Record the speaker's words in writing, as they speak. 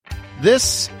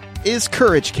This is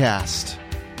Courage Cast.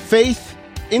 Faith,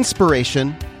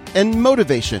 inspiration, and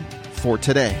motivation for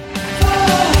today.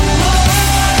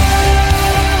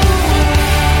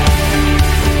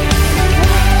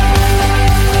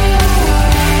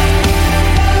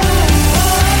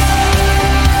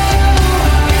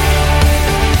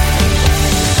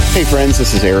 Hey friends,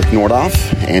 this is Eric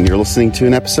Nordoff, and you're listening to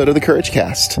an episode of the Courage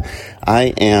Cast. I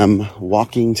am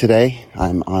walking today.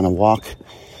 I'm on a walk,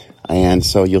 and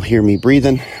so you'll hear me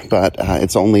breathing, but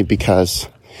it's only because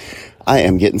I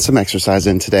am getting some exercise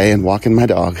in today and walking my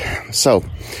dog. So,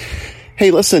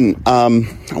 hey, listen, I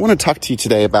wanted to talk to you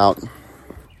today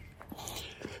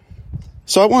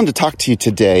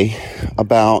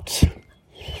about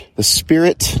the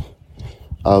spirit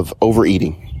of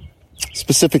overeating,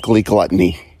 specifically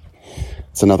gluttony.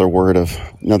 It's another way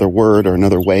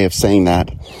of saying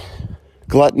that.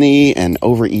 Gluttony and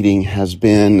overeating has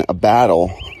been a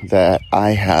battle that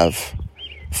I have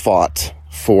fought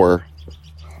for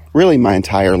really my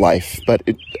entire life. But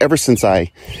ever since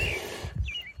I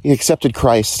accepted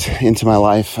Christ into my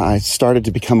life, I started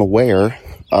to become aware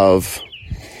of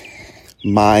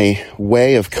my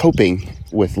way of coping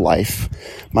with life.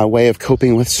 My way of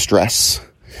coping with stress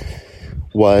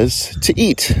was to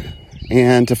eat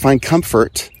and to find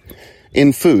comfort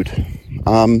in food.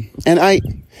 And I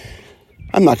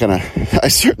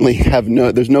certainly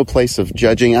there's no place of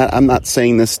judging. I'm not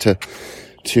saying this to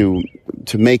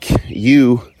make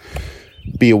you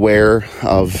be aware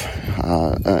of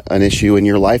an issue in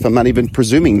your life. I'm not even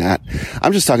presuming that.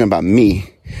 I'm just talking about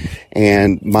me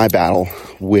and my battle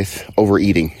with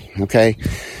overeating. Okay.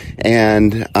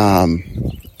 And,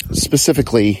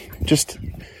 specifically just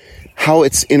how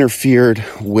it's interfered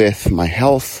with my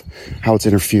health, how it's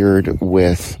interfered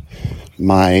with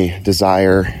my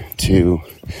desire to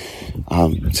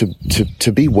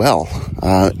be well.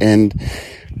 And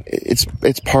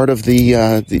it's part of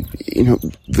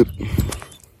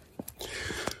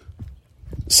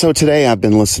So today I've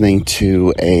been listening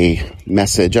to a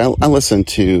message. I listen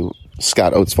to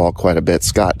Scott Oatsvall quite a bit.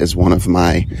 Scott is one of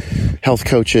my health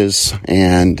coaches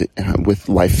and with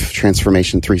Life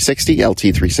Transformation 360, LT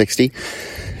 360.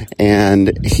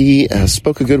 And he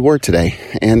spoke a good word today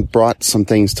and brought some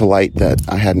things to light that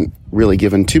I hadn't really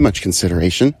given too much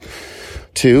consideration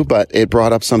to, but it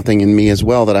brought up something in me as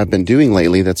well that I've been doing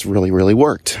lately that's really, really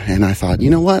worked. And I thought, you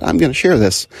know what? I'm going to share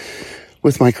this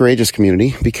with my courageous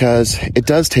community because it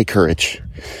does take courage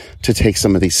to take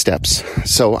some of these steps.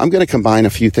 So I'm going to combine a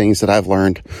few things that I've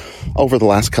learned over the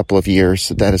last couple of years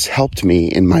that has helped me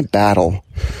in my battle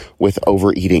with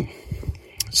overeating.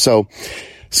 So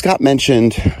Scott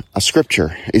mentioned a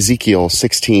scripture, Ezekiel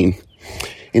 16.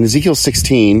 In Ezekiel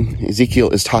 16, Ezekiel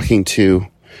is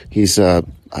he's a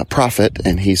prophet,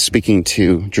 and he's speaking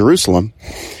to Jerusalem.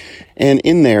 And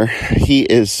in there, he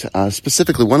is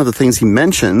specifically, one of the things he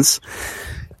mentions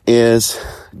is,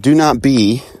 do not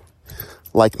be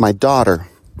like my daughter,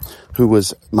 who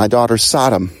was my daughter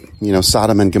Sodom. You know,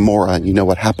 Sodom and Gomorrah. You know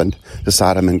what happened to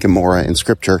Sodom and Gomorrah in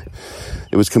Scripture.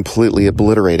 It was completely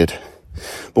obliterated.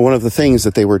 But one of the things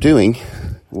that they were doing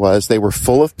was they were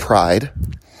full of pride.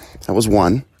 That was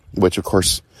one, which of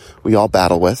course we all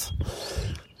battle with.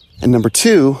 And number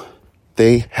two,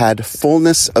 they had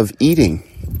fullness of eating.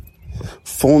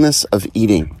 Fullness of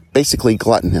eating. Basically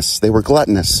gluttonous. They were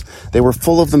gluttonous. They were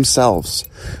full of themselves.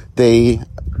 They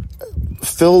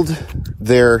filled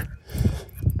their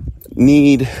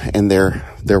need and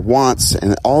their wants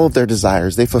and all of their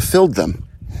desires. They fulfilled them.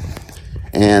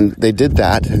 And they did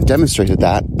that and demonstrated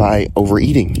that by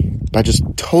overeating, by just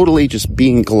totally just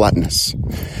being gluttonous.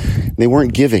 They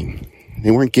weren't giving.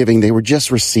 They were just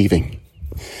receiving.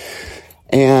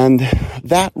 And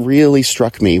that really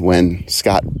struck me when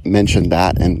Scott mentioned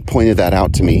that and pointed that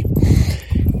out to me.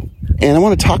 And I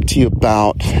want to talk to you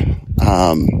about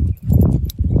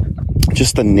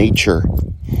just the nature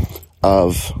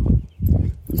of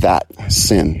that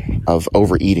sin, of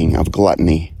overeating, of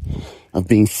gluttony, of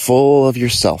being full of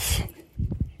yourself.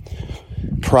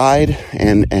 Pride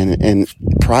and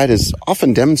pride is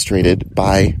often demonstrated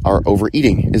by our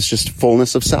overeating. It's just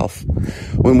fullness of self.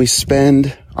 When we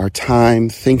spend our time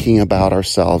thinking about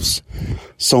ourselves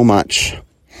so much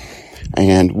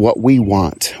and what we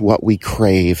want, what we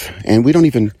crave, and we don't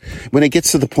even, when it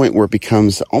gets to the point where it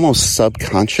becomes almost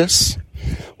subconscious,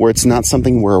 where it's not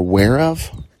something we're aware of,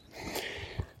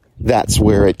 that's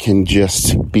where it can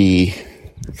just be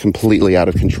completely out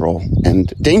of control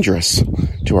and dangerous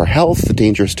to our health,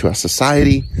 dangerous to our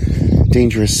society,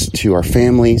 dangerous to our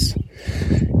families.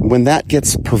 When that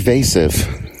gets pervasive,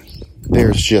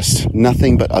 there's just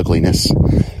nothing but ugliness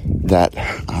that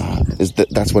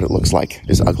That's what it looks like,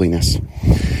 is ugliness.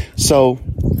 So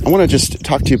I want to just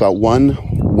talk to you about one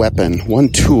weapon, one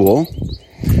tool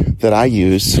that I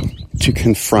use to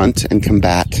confront and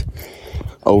combat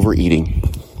overeating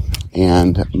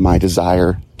and my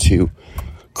desire to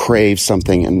crave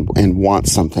something and want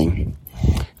something.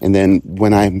 And then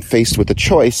when I'm faced with a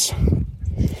choice,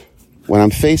 when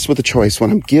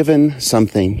I'm given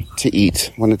something to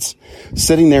eat, when it's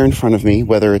sitting there in front of me,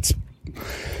 whether it's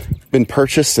been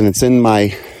purchased and it's in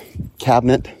my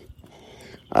cabinet,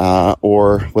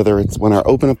 or whether it's when I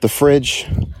open up the fridge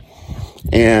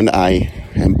and I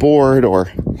am bored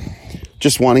or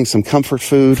just wanting some comfort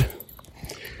food,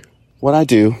 what I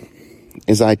do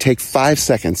is I take 5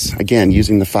 seconds, again,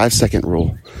 using the 5-second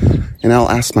rule, and I'll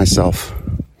ask myself,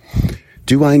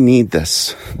 do I need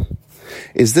this?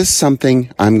 Is this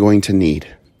something I'm going to need?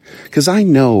 Because I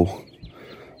know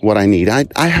what I need. I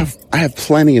have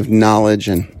plenty of knowledge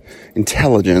and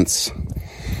intelligence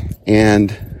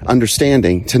and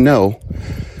understanding to know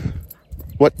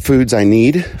what foods I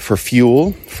need for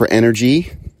fuel, for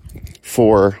energy,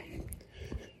 for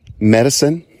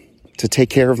medicine, to take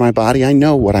care of my body. I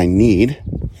know what I need.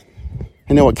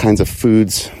 I know what kinds of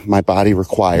foods my body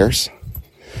requires.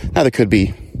 Now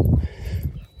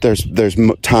there's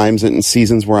times and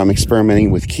seasons where I'm experimenting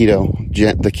with the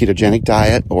ketogenic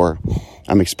diet, or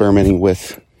I'm experimenting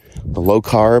with the low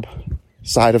carb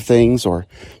side of things, or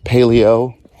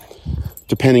paleo,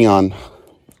 depending on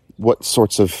what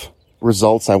sorts of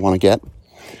results I want to get.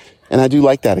 And I do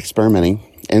like that experimenting.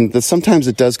 And sometimes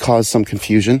it does cause some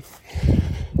confusion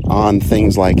on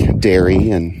things like dairy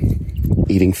and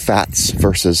eating fats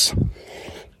versus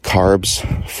carbs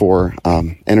for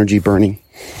energy burning.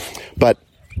 But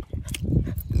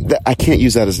I can't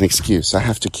use that as an excuse. I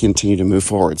have to continue to move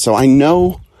forward. So I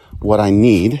know what I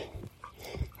need.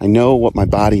 I know what my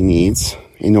body needs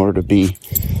in order to be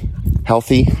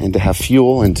healthy and to have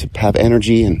fuel and to have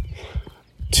energy and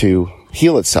to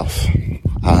heal itself.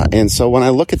 And so when I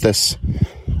look at this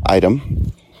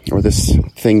item or this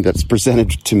thing that's presented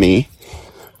to me,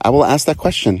 I will ask that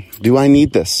question. Do I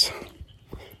need this?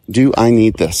 Do I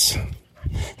need this?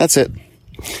 That's it.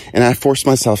 And I force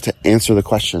myself to answer the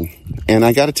question. And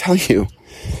I got to tell you,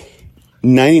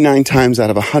 99 times out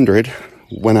of 100,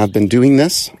 when I've been doing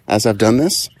this, as I've done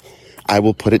this, I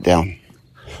will put it down,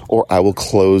 or I will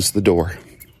close the door.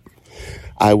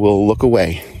 I will look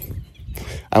away.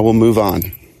 I will move on.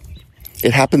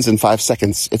 It happens in 5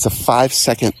 seconds. It's a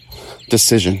 5-second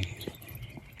decision.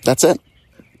 That's it.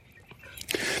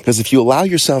 Because if you allow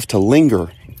yourself to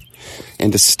linger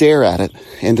and to stare at it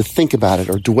and to think about it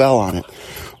or dwell on it,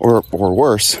 or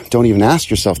worse, don't even ask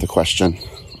yourself the question,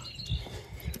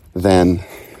 then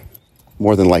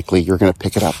more than likely you're going to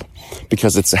pick it up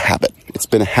because it's a habit. It's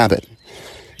been a habit.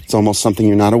 It's almost something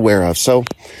you're not aware of. So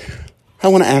I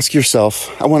want to ask you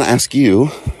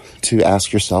to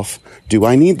ask yourself, do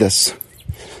I need this?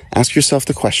 Ask yourself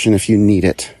the question if you need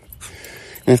it.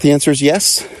 And if the answer is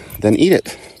yes, then eat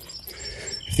it.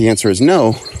 If the answer is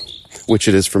no, which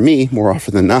it is for me more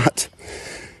often than not,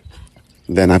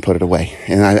 then I put it away.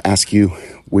 And I ask you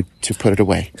to put it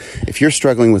away. If you're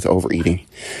struggling with overeating,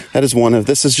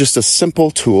 this is just a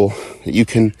simple tool that you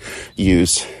can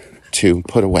use to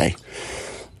put away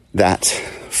that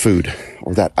food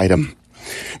or that item.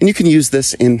 And you can use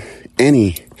this in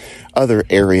any other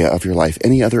area of your life,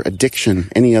 any other addiction,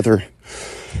 any other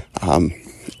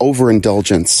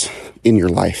overindulgence in your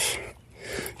life.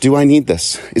 Do I need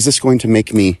this? Is this going to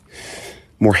make me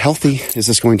more healthy? Is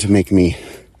this going to make me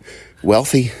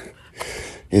wealthy?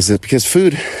 Is it because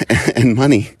food and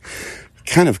money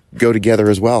kind of go together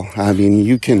as well? I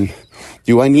mean,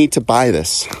 do I need to buy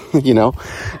this?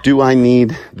 Do I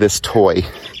need this toy?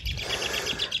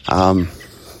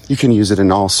 You can use it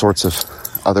in all sorts of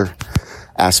other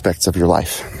aspects of your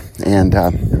life. And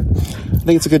I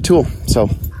think it's a good tool. So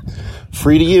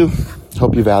free to you.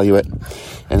 Hope you value it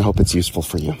and hope it's useful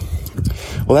for you.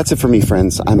 Well, that's it for me,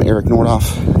 friends. I'm Eric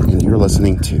Nordoff, and you're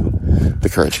listening to The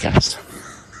Courage Cast.